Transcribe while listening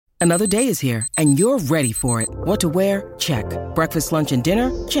Another day is here, and you're ready for it. What to wear? Check. Breakfast, lunch, and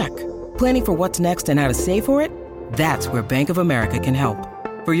dinner? Check. Planning for what's next and how to save for it? That's where Bank of America can help.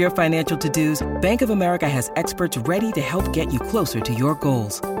 For your financial to-dos, Bank of America has experts ready to help get you closer to your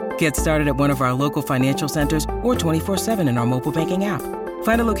goals. Get started at one of our local financial centers or 24/7 in our mobile banking app.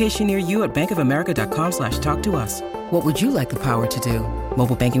 Find a location near you at bankofamerica.com/talktous. What would you like the power to do?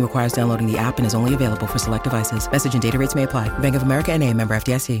 Mobile banking requires downloading the app and is only available for select devices. Message and data rates may apply. Bank of America N.A., member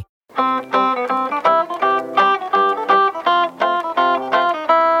FDIC.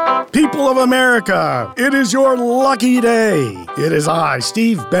 People of America, it is your lucky day. It is I,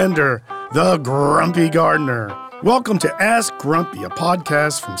 Steve Bender, the Grumpy Gardener. Welcome to Ask Grumpy, a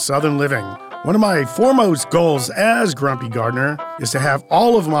podcast from Southern Living. One of my foremost goals as Grumpy Gardener is to have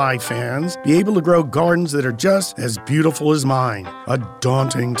all of my fans be able to grow gardens that are just as beautiful as mine. A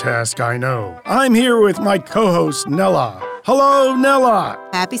daunting task, I know. I'm here with my co-host, Nella. Hello, Nella.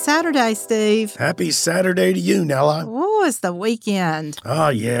 Happy Saturday, Steve. Happy Saturday to you, Nella. Oh, it's the weekend. Oh,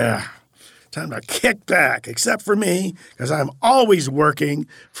 yeah. Time to kick back, except for me, because I'm always working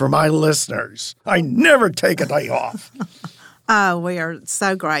for my listeners. I never take a day off. Oh, we are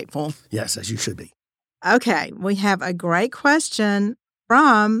so grateful. Yes, as you should be. Okay, we have a great question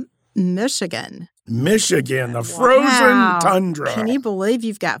from Michigan. Michigan, the frozen tundra. Can you believe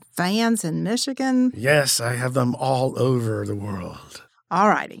you've got fans in Michigan? Yes, I have them all over the world. All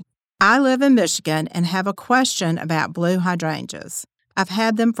righty. I live in Michigan and have a question about blue hydrangeas. I've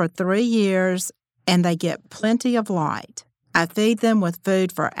had them for 3 years, and they get plenty of light. I feed them with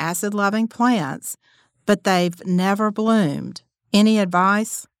food for acid-loving plants, but they've never bloomed. Any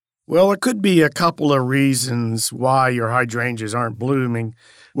advice? Well, it could be a couple of reasons why your hydrangeas aren't blooming.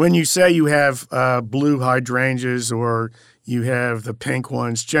 When you say you have blue hydrangeas or you have the pink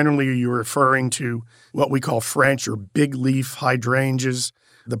ones, generally you're referring to what we call French or big leaf hydrangeas.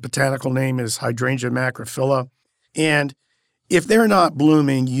 The botanical name is Hydrangea macrophylla. And if they're not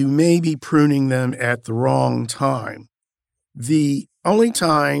blooming, you may be pruning them at the wrong time. The only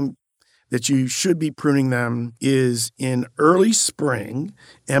time that you should be pruning them is in early spring,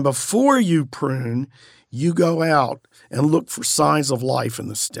 and before you prune, you go out and look for signs of life in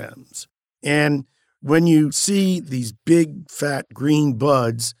the stems. And when you see these big, fat green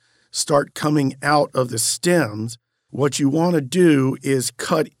buds start coming out of the stems, what you want to do is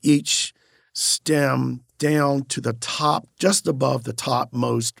cut each stem down to the top, just above the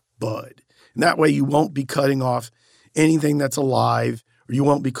topmost bud. And that way you won't be cutting off anything that's alive, or you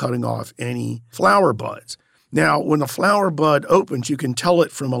won't be cutting off any flower buds. Now, when the flower bud opens, you can tell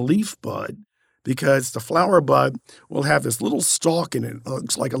it from a leaf bud because the flower bud will have this little stalk in it. It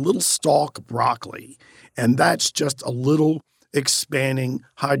looks like a little stalk of broccoli, and that's just a little expanding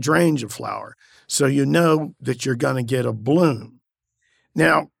hydrangea flower. So you know that you're going to get a bloom.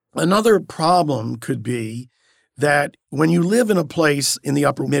 Now, another problem could be that when you live in a place in the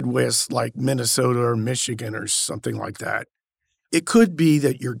upper Midwest like Minnesota or Michigan or something like that, it could be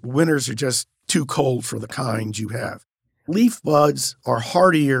that your winters are just too cold for the kinds you have. Leaf buds are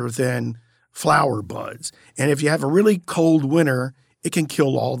hardier than flower buds. And if you have a really cold winter, it can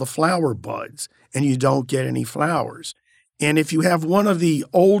kill all the flower buds and you don't get any flowers. And if you have one of the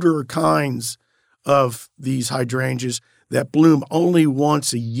older kinds of these hydrangeas that bloom only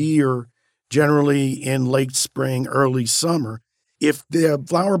once a year, generally in late spring, early summer, if the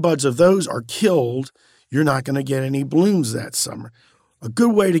flower buds of those are killed, you're not going to get any blooms that summer. A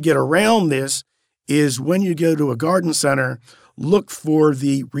good way to get around this is when you go to a garden center, look for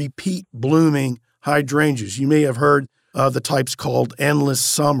the repeat blooming hydrangeas. You may have heard of the types called Endless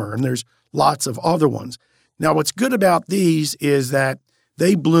Summer, and there's lots of other ones. Now, what's good about these is that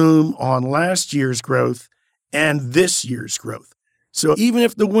they bloom on last year's growth and this year's growth. So even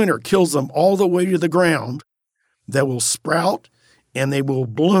if the winter kills them all the way to the ground, they will sprout and they will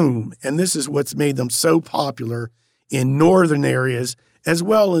bloom. And this is what's made them so popular in northern areas as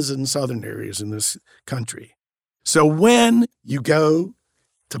well as in southern areas in this country. So when you go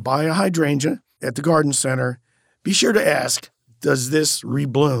to buy a hydrangea at the garden center, be sure to ask, does this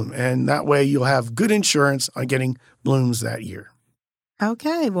rebloom? And that way you'll have good insurance on getting blooms that year.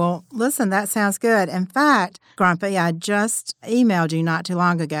 Okay, well, listen, that sounds good. In fact, Grumpy, I just emailed you not too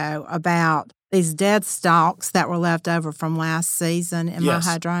long ago about these dead stalks that were left over from last season in my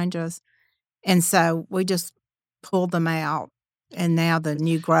hydrangeas. And so we just pulled them out, and now the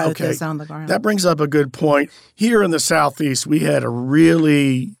new growth is on the ground. That brings up a good point. Here in the Southeast, we had a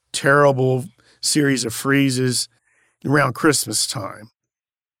really terrible series of freezes around Christmas time.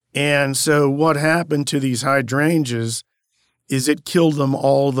 And so what happened to these hydrangeas is it killed them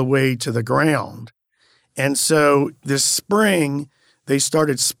all the way to the ground. And so this spring, they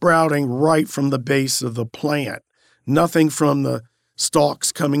started sprouting right from the base of the plant. Nothing from the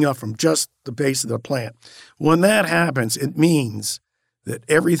stalks coming up from just the base of the plant. When that happens, it means that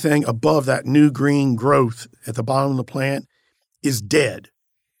everything above that new green growth at the bottom of the plant is dead.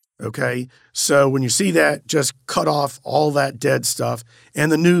 Okay? So when you see that, just cut off all that dead stuff,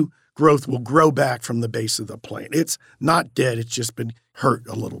 and the new growth will grow back from the base of the plant. It's not dead. It's just been hurt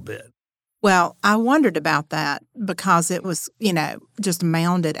a little bit. Well, I wondered about that because it was, just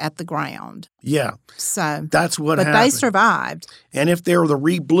mounded at the ground. Yeah. So that's what happened. But they survived. And if they're the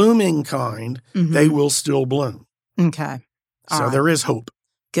reblooming kind, they will still bloom. Okay. So there is hope.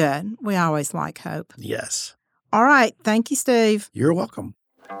 Good. We always like hope. Yes. All right. Thank you, Steve. You're welcome.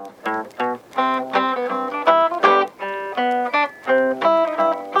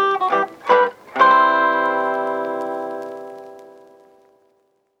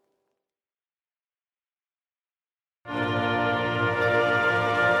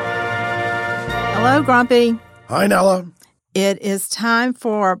 Hello, Grumpy. Hi, Nella. It is time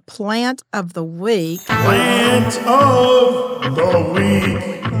for Plant of the Week. Plant of the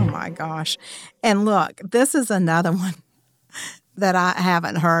Week. Oh, my gosh. And look, this is another one that I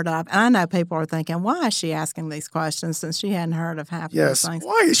haven't heard of. And I know people are thinking, why is she asking these questions since she hadn't heard of half of these things?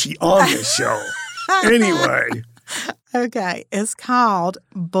 Why is she on this show? Anyway. Okay. It's called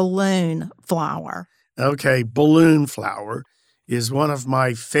balloon flower. Okay. Balloon flower is one of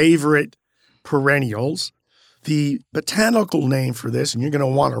my favorite perennials. The botanical name for this, and you're going to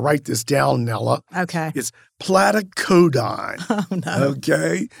want to write this down, Nella. Okay. It's Platycodon. Oh, no.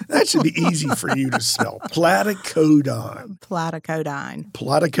 Okay? That should be easy for you to spell. Platycodon. Platycodon.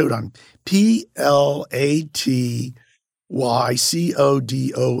 Platycodon. Platycodon.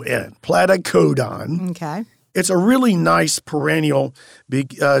 Platycodon. Okay. It's a really nice perennial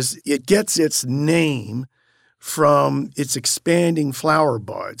because it gets its name from its expanding flower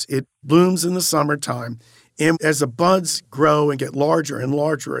buds. It blooms in the summertime, and as the buds grow and get larger and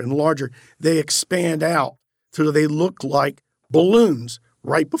larger and larger, they expand out so they look like balloons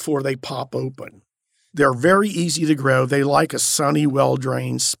right before they pop open. They're very easy to grow. They like a sunny,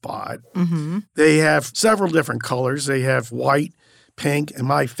 well-drained spot. Mm-hmm. They have several different colors. They have white, pink, and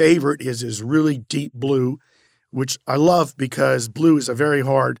my favorite is really deep blue, which I love because blue is a very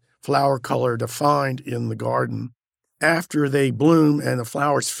hard flower color to find in the garden. After they bloom and the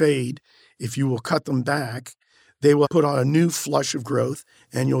flowers fade, if you will cut them back, they will put on a new flush of growth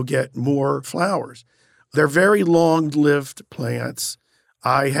and you'll get more flowers. They're very long-lived plants.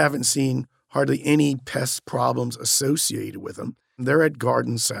 I haven't seen hardly any pest problems associated with them. They're at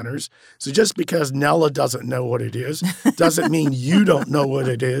garden centers. So just because Nella doesn't know what it is doesn't mean you don't know what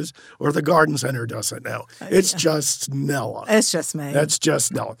it is or the garden center doesn't know. It's just Nella. It's just me. That's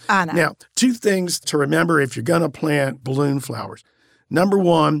just Nella. I know. Now, two things to remember if you're going to plant balloon flowers. Number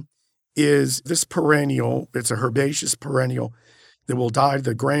one is this perennial. It's a herbaceous perennial that will die to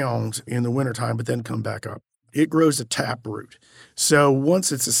the ground in the wintertime but then come back up. It grows a taproot. So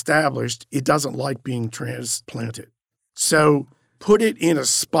once it's established, it doesn't like being transplanted. So put it in a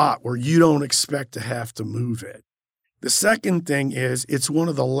spot where you don't expect to have to move it. The second thing is it's one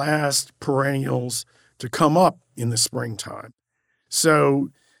of the last perennials to come up in the springtime.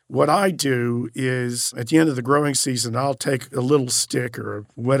 So what I do is at the end of the growing season, I'll take a little stick or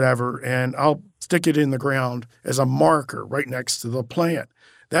whatever, and I'll stick it in the ground as a marker right next to the plant.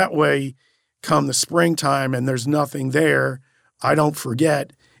 That way, come the springtime and there's nothing there, I don't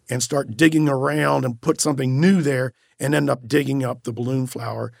forget and start digging around and put something new there and end up digging up the balloon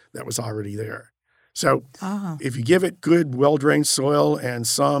flower that was already there. So if you give it good, well-drained soil and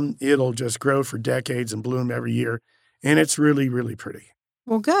sun, it'll just grow for decades and bloom every year. And it's really, really pretty.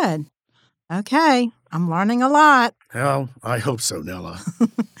 Well, good. Okay. I'm learning a lot. Well, I hope so, Nella.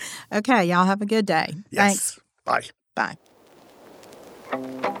 Okay. Y'all have a good day. Yes. Thanks. Bye. Bye.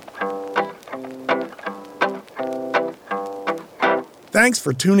 Thanks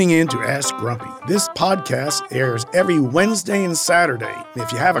for tuning in to Ask Grumpy. This podcast airs every Wednesday and Saturday.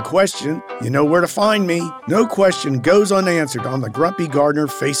 If you have a question, you know where to find me. No question goes unanswered on the Grumpy Gardener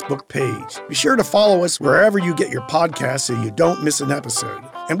Facebook page. Be sure to follow us wherever you get your podcasts so you don't miss an episode.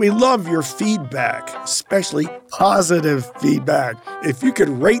 And we love your feedback, especially positive feedback. If you could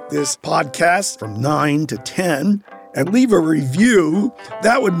rate this podcast from 9 to 10 and leave a review,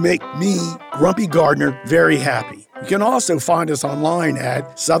 that would make me, Grumpy Gardener, very happy. You can also find us online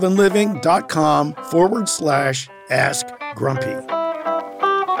at southernliving.com/askgrumpy.